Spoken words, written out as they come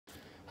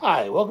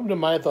Hi, welcome to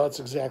My Thoughts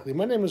Exactly.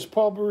 My name is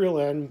Paul Burrell,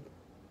 and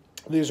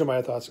these are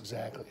my thoughts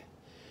exactly.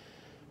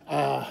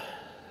 Uh,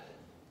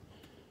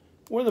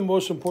 One of the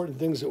most important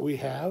things that we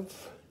have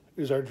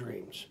is our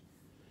dreams.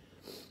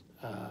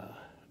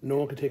 No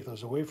one can take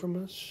those away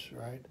from us,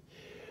 right?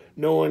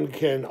 No one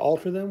can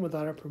alter them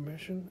without our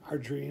permission. Our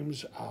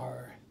dreams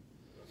are,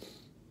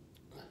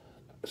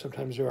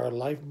 sometimes they're our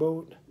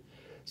lifeboat,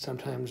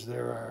 sometimes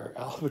they're our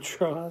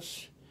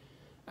albatross.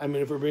 I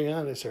mean, if we're being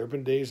honest, there have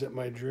been days that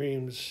my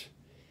dreams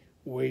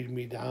weighed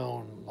me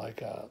down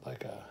like a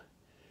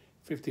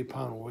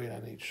 50-pound weight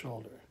on each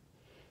shoulder.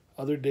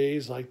 Other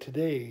days, like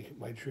today,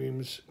 my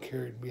dreams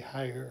carried me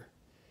higher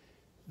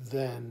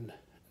than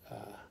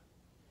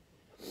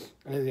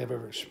anything I've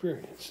ever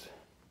experienced.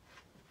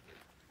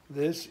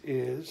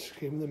 Came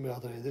in the mail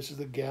today. This is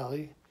the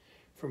galley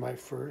for my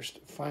first,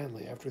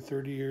 finally, after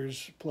 30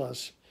 years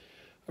plus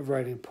of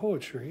writing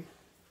poetry.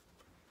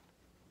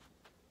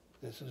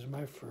 This is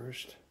my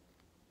first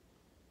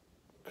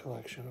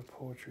collection of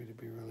poetry to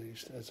be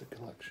released as a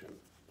collection.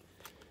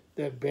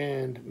 That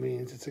band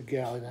means it's a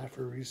galley, not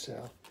for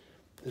resale.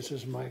 This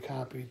is my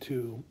copy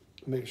to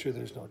make sure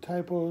there's no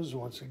typos,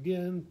 once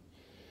again.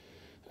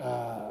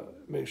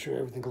 Make sure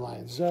everything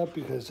lines up,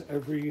 because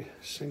every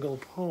single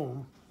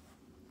poem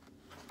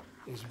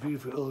is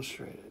beautifully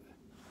illustrated.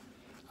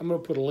 I'm going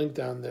to put a link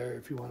down there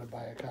if you want to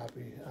buy a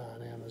copy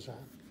on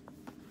Amazon.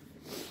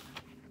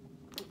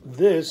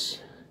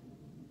 This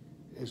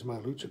is my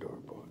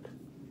Luchador book.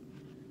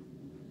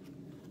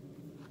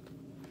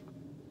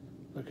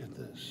 Look at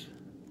this.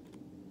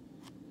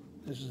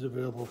 This is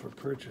available for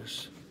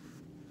purchase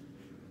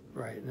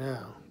right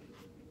now.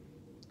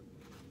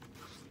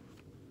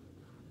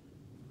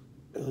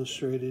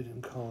 Illustrated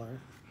in color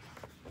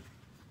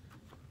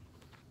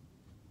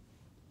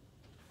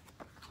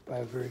by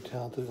a very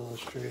talented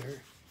illustrator.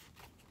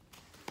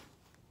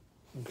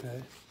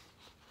 Okay.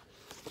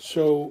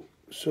 So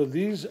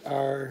these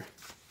are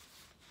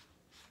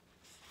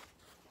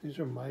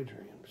my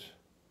dreams.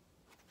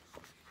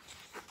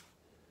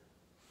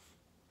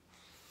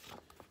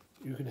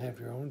 You can have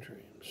your own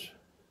dreams,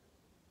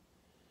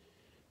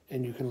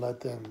 and you can let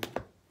them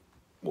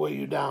weigh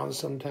you down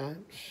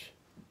sometimes.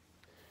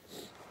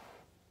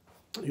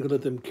 You can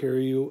let them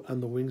carry you on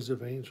the wings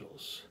of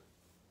angels.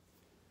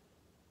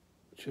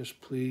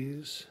 Just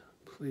please,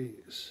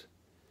 please,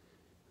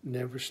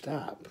 never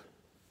stop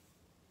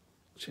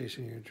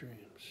chasing your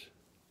dreams.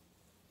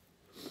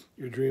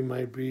 Your dream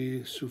might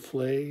be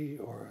souffle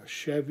or a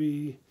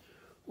Chevy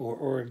or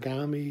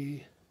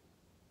origami.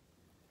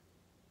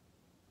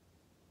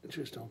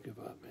 Just don't give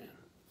up, man.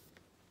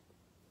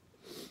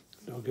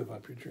 Don't give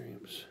up your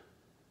dreams.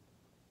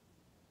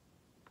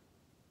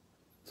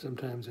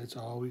 Sometimes that's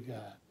all we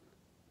got.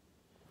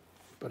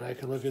 But I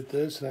can look at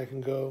this and I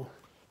can go,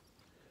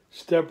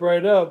 step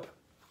right up,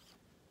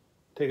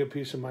 take a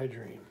piece of my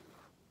dream.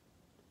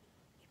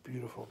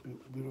 Beautiful,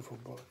 beautiful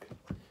book.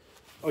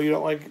 Oh, you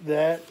don't like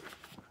that?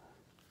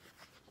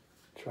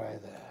 Try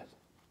that.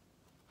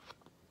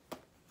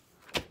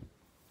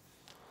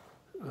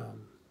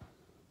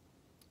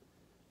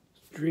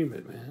 Dream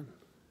it, man.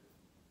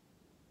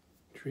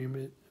 Dream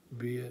it,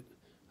 be it,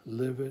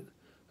 live it,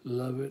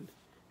 love it.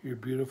 You're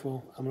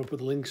beautiful. I'm going to put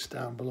links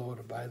down below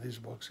to buy these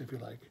books if you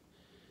like.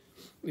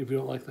 If you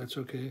don't like, that's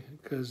okay,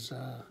 because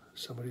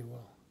somebody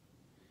will.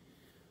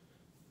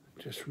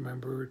 Just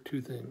remember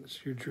two things.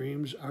 Your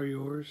dreams are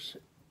yours,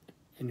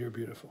 and you're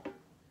beautiful.